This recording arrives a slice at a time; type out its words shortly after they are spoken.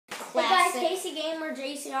guys, KCgamer,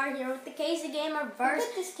 JCR here with the KCgamer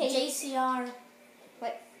versus JCR.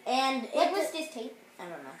 What? And what was this tape? I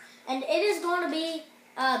don't know. And it is going to be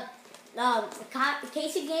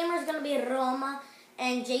KCgamer is going to be Roma,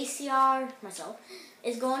 and JCR, myself,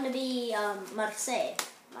 is going to be Marseille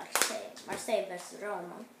versus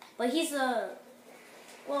Roma. But he's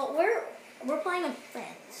well, we're playing with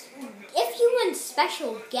friends. If you want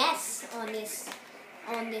special guests on this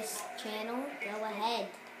channel, go ahead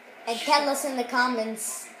and tell us in the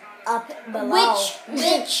comments up below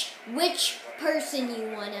which person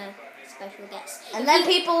you want a special guest. And then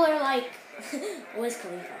people are like, Wiz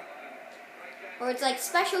Khalifa. Or it's like,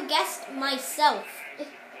 special guest myself.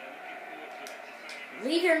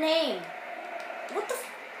 Leave your name. What the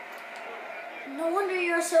No wonder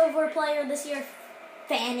you're a silver player this year,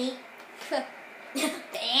 Fanny.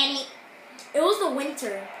 Fanny. It was the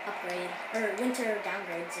winter upgrade, or winter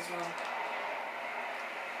downgrades as well.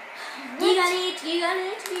 You got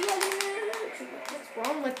it. What's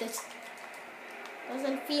wrong with this?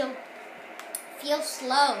 Doesn't feel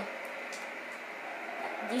slow.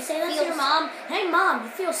 Do you say that to your mom? Hey mom, you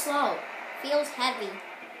feel slow. Feels heavy.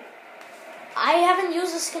 I haven't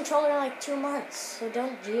used this controller in like 2 months, so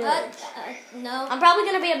don't judge. No. I'm probably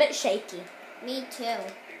going to be a bit shaky. Me too.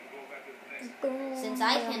 Since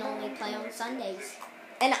I can only play on Sundays.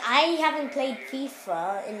 And I haven't played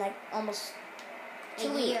FIFA in like almost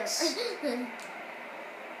 2 weeks.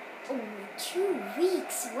 Oh, 2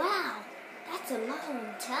 weeks. Wow. That's a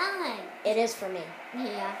long time. It is for me.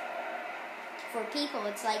 Yeah. For people,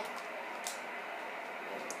 it's like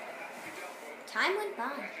time went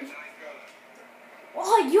by.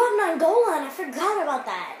 Oh, you have Nangola, and I forgot about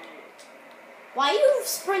that. Why are you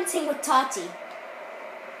sprinting with Tati?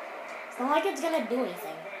 It's not like it's gonna do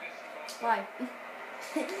anything. Why?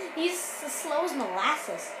 He's as slow as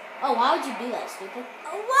molasses. Oh, why would you do that, stupid?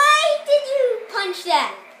 Why did you punch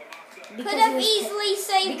that? Could have easily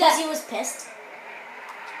saved that. Because he was pissed.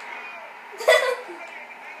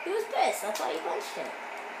 He was pissed. That's why he punched it.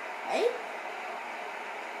 Right?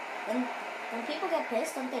 When people get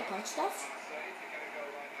pissed, don't they punch stuff?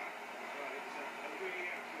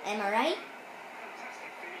 Am I right?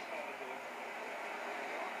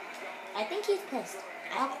 I think he's pissed.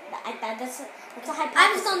 That's a hypothesis.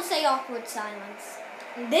 I was going to say awkward silence.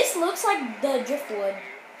 This looks like the Driftwood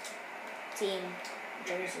team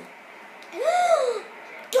jersey.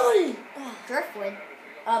 Driftwood?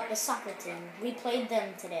 The soccer team. We played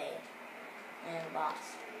them today and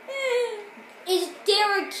lost. Is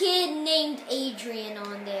there a kid named Adrian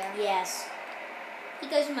on there? Yes. He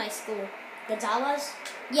goes to my school. Gonzalez?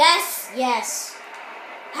 Yes. Yes.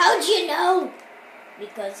 How'd you know?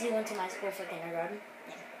 Because he went to my school for kindergarten.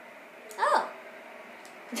 Oh.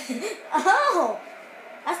 Oh.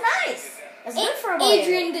 That's nice. That's good for a boy.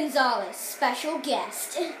 Adrian Gonzalez, special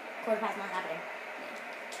guest. Quarter pass not happening.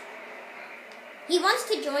 He wants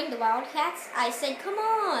to join the Wildcats. I said, come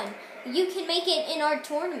on. You can make it in our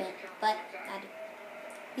tournament. But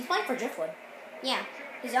he's playing for Driftwood. Yeah.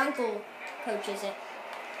 His uncle coaches it.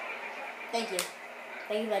 Thank you.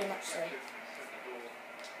 Thank you very much, sir.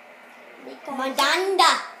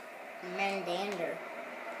 Mandander.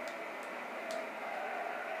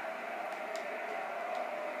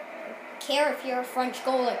 Care if you're a French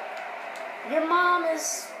goalie. Your mom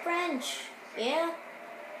is French, yeah?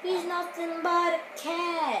 He's nothing but a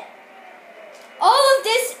cat. All of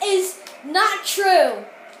this is not true.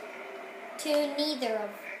 To neither of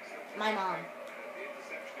my mom.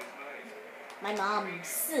 My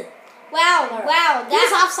mom's. Wow, wow. He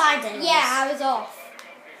was offside anyways. Yeah, I was off.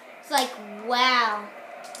 It's like, wow.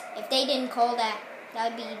 If they didn't call that, that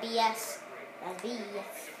would be BS. That's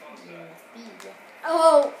BS.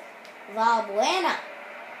 Oh. La buena.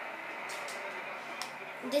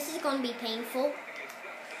 This is going to be painful.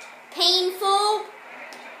 Painful.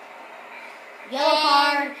 Yellow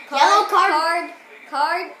card. Yellow card.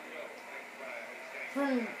 Card.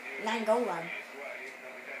 From Nangola.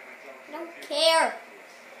 Don't care.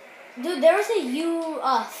 Dude, there was a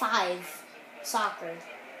U5 soccer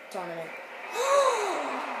tournament.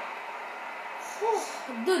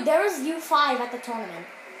 Dude, there was U5 at the tournament.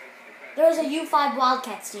 There was a U5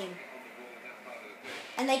 Wildcats team.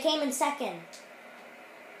 And they came in second.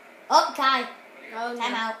 Oh, Kai. Oh,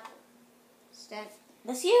 time out. Step.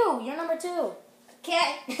 That's you. You're number 2.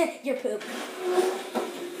 Okay. You're poop.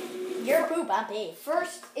 You're poop, I'm pee.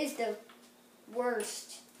 First is the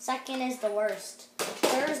worst. Second is the worst.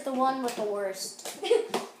 Third is the one with the worst.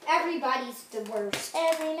 Everybody's the worst.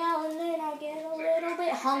 Every now and then I get a little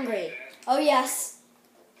bit hungry. Oh, yes.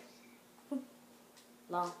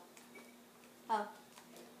 Long. Oh.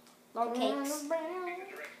 Long cakes.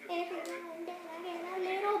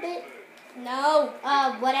 bit. No.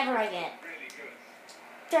 Whatever I get.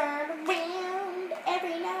 Turn around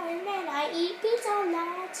every now and then. I eat pizza a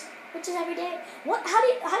lot, which is every day. What? How do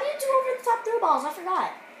you do over the top through balls? I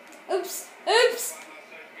forgot. Oops. Oops.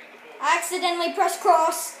 I accidentally pressed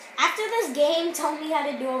cross. After this game, tell me how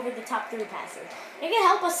to do over the top through passes. It can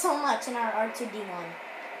help us so much in our R2D1.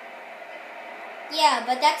 Yeah,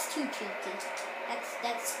 but that's too cheeky.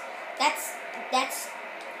 That's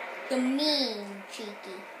the mean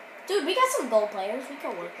cheeky. Dude, we got some goal players. We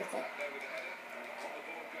can work with it.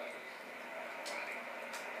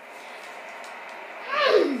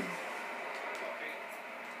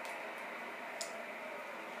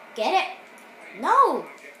 Get it? No!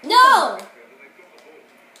 No!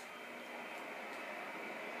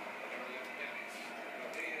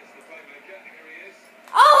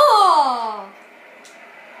 Oh!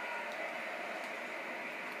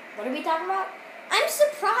 What are we talking about? I'm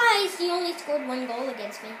surprised he only scored 1 goal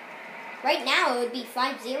against me. Right now, it would be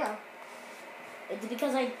 5-0. It's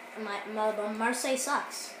because my Marseille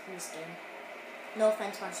sucks in this game. No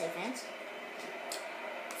offense, Marseille fans.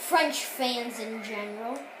 French fans in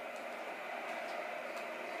general.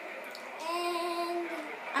 And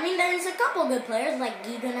I mean, there's a couple good players like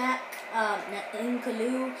Giganak,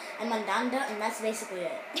 Nkalu, and Mandanda, and that's basically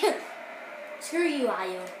it. Screw you,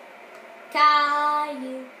 Ayu.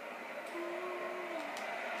 Caillou.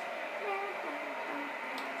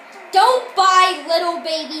 don't buy little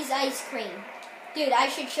baby's ice cream. Dude, I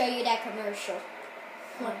should show you that commercial.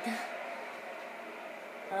 What the?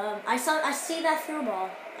 I see that through ball.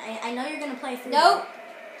 I know you're gonna play through Nope.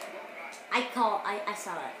 ball. I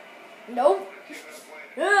saw it. Nope.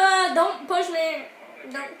 Don't push me.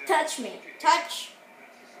 Don't touch me. Touch.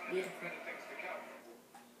 Beautiful.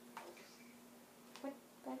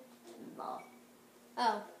 What ball?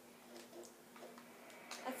 Oh.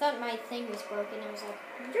 I thought my thing was broken. I was like,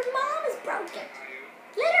 Your mom is broken.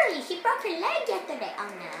 Literally, she broke her leg yesterday.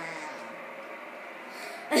 Oh no.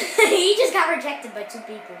 He just got rejected by 2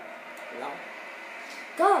 people. Lol.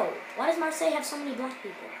 Go. Why does Marseille have so many black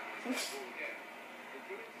people?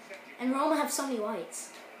 And Roma have so many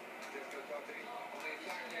whites.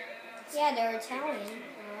 yeah, they're Italian.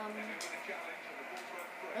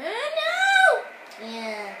 No!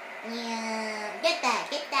 Yeah. Get that.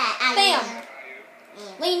 Bam!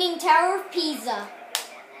 Leaning Tower of Pisa.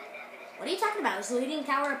 What are you talking about? It's the Leaning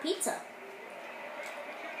Tower of Pizza.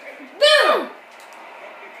 Boom!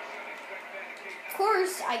 Of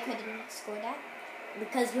course, I couldn't score that.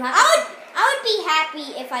 Because you have I would be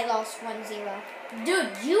happy if I lost 1-0. Dude,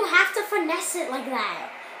 you have to finesse it like that.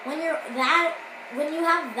 When you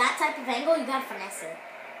have that type of angle, you gotta finesse it.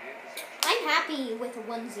 I'm happy with a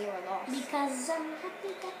 1-0 loss. Because I'm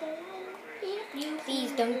happy that they You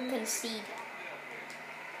please don't concede.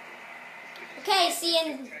 Okay, see you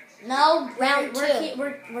in round 2.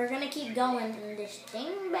 We're gonna keep going in this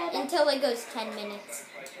thing, baby. Until it goes 10 minutes.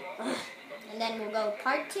 And then we'll go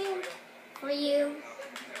part 2 for you.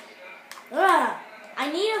 I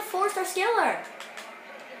need a 4-star skiller.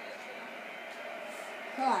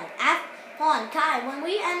 Hold on, Kai. When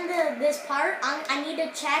we end this part, I need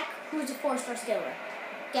to check who's a 4-star skiller.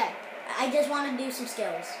 Okay. I just want to do some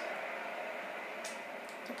skills.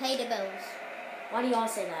 To pay the bills. Why do you all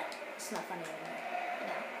say that? It's not funny anymore.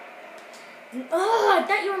 No. Oh, I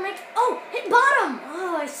thought you were making... Oh, hit bottom.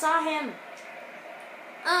 Oh, I saw him.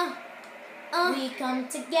 We come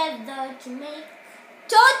together to make...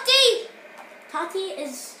 Totti! Totti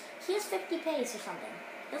he has 50 pace or something.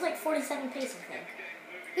 He has like 47 pace, I think.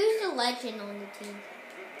 Who's the legend on the team?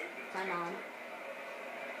 My mom.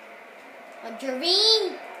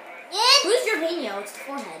 Jervine. Who's Gervinho? It's the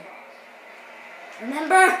forehead.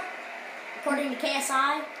 Remember? According to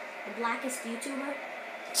KSI, the blackest YouTuber.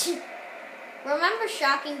 Remember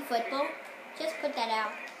Shocking Football? Just put that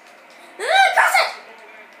out. Cross it!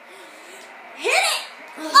 Hit it!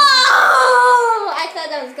 Oh! I thought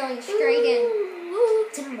that was going straight in. Ooh,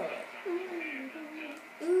 timber.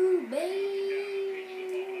 Ooh, babe.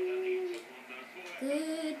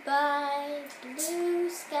 Goodbye, blue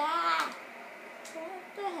sky. What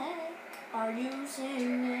the heck are you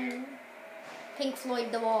singing? Pink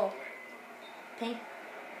Floyd The Wall. Pink.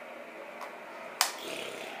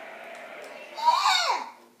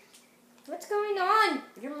 What's going on?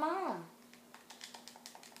 Your mom.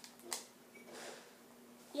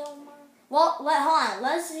 Yo, mom. Well, hold on.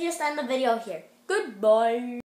 Let's just end the video here. Goodbye.